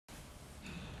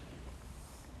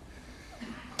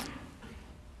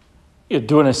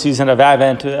During a season of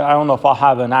Advent, I don't know if I'll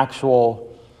have an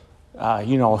actual,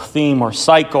 theme or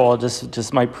cycle.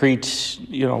 Just might preach,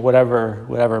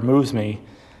 whatever moves me.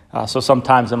 So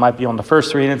sometimes it might be on the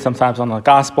first reading, sometimes on the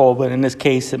gospel, but in this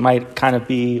case, it might kind of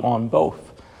be on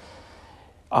both.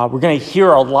 We're going to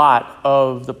hear a lot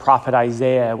of the prophet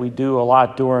Isaiah. We do a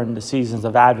lot during the seasons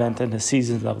of Advent and the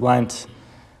seasons of Lent.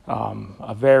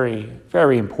 A very,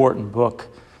 very important book.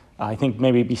 I think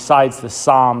maybe besides the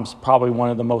Psalms, probably one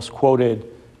of the most quoted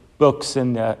books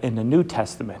in the New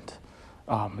Testament,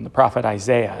 in the prophet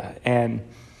Isaiah. And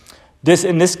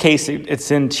in this case, it's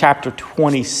in chapter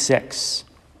 26.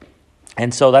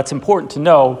 And so that's important to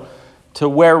know to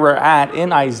where we're at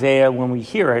in Isaiah when we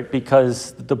hear it,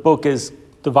 because the book is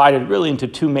divided really into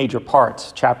two major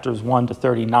parts, chapters 1 to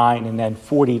 39 and then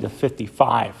 40 to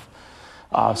 55.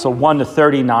 So 1 to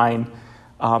 39,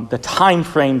 the time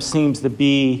frame seems to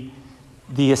be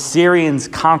the Assyrians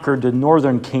conquered the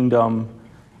northern kingdom.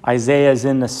 Isaiah is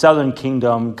in the southern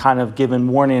kingdom, kind of giving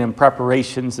warning and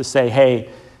preparations to say, hey,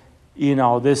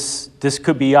 this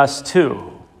could be us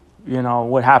too.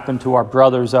 What happened to our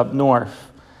brothers up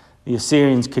north? The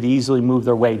Assyrians could easily move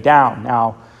their way down.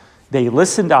 Now, they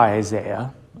listened to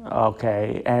Isaiah,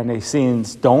 okay, and the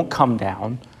Assyrians don't come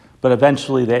down, but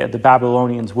eventually the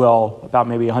Babylonians will, about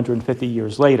maybe 150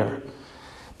 years later.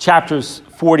 Chapters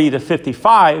 40 to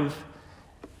 55,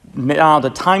 now the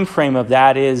time frame of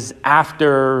that is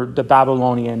after the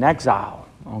Babylonian exile,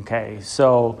 okay?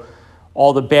 So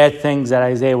all the bad things that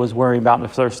Isaiah was worrying about in the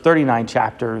first 39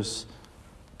 chapters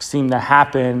seem to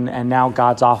happen, and now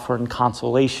God's offering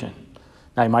consolation.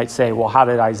 Now you might say, well, how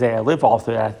did Isaiah live all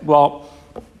through that? Well,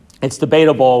 it's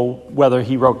debatable whether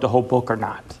he wrote the whole book or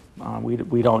not.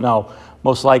 We don't know.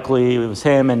 Most likely it was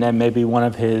him, and then maybe one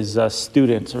of his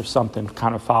students or something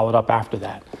kind of followed up after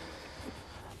that.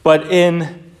 But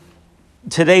in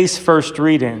today's first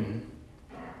reading,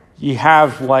 you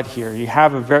have what here? You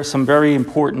have some very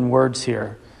important words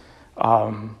here.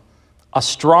 A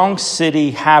strong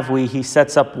city have we, he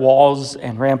sets up walls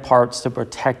and ramparts to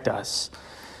protect us.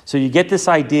 So you get this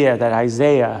idea that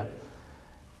Isaiah,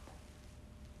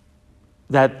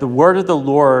 that the word of the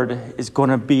Lord is going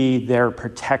to be their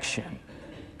protection.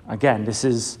 Again, this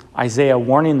is Isaiah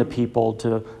warning the people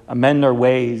to amend their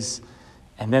ways,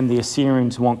 and then the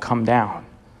Assyrians won't come down.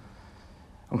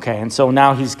 Okay, and so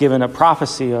now he's given a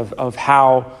prophecy of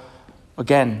how,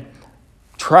 again,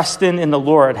 trusting in the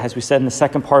Lord, as we said in the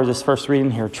second part of this first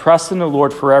reading here, trust in the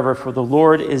Lord forever, for the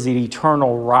Lord is the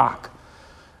eternal rock.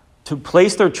 To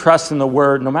place their trust in the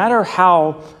word, no matter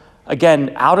how,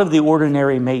 again, out of the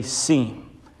ordinary may seem.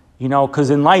 Because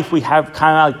in life we have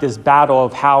kind of like this battle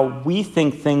of how we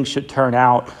think things should turn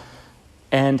out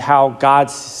and how God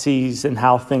sees and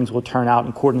how things will turn out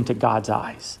according to God's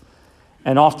eyes.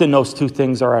 And often those two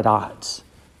things are at odds.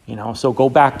 So go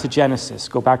back to Genesis,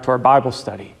 go back to our Bible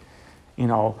study.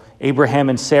 Abraham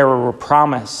and Sarah were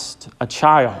promised a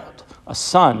child, a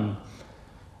son.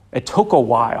 It took a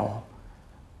while.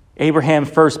 Abraham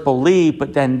first believed,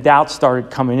 but then doubt started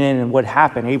coming in. And what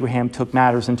happened? Abraham took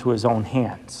matters into his own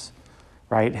hands,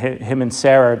 right? Him and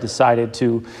Sarah decided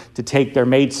to take their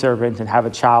maidservant and have a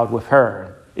child with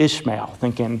her, Ishmael,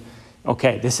 thinking,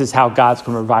 okay, this is how God's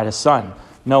going to provide a son.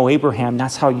 No, Abraham,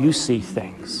 that's how you see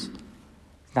things,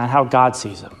 not how God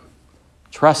sees them.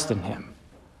 Trust in him.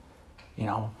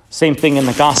 Same thing in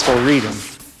the gospel reading.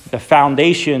 The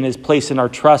foundation is placing our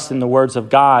trust in the words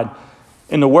of God.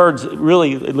 In the words,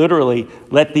 really, literally,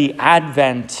 let the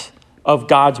advent of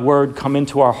God's word come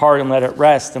into our heart and let it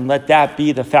rest, and let that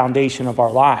be the foundation of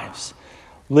our lives.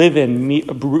 Living,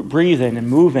 breathing, and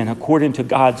moving according to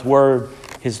God's word,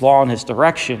 his law, and his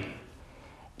direction.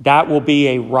 That will be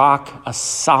a rock, a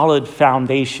solid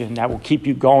foundation that will keep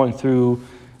you going through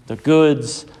the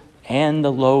goods and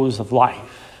the lows of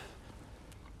life.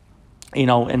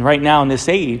 And right now in this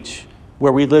age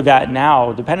where we live at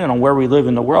now, depending on where we live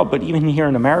in the world, but even here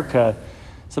in America,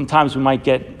 sometimes we might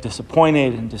get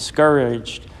disappointed and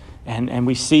discouraged, and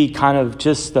we see kind of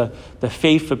just the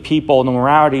faith of people and the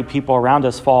morality of people around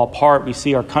us fall apart. We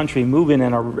see our country moving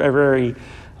in a very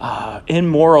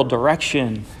immoral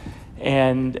direction,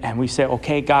 and we say,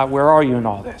 okay, God, where are you in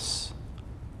all this?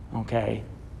 Okay,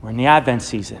 we're in the Advent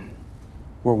season.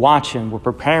 We're watching, we're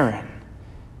preparing.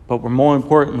 But more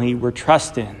importantly, we're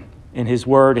trusting in his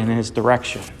word and in his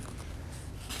direction.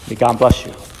 May God bless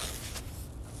you.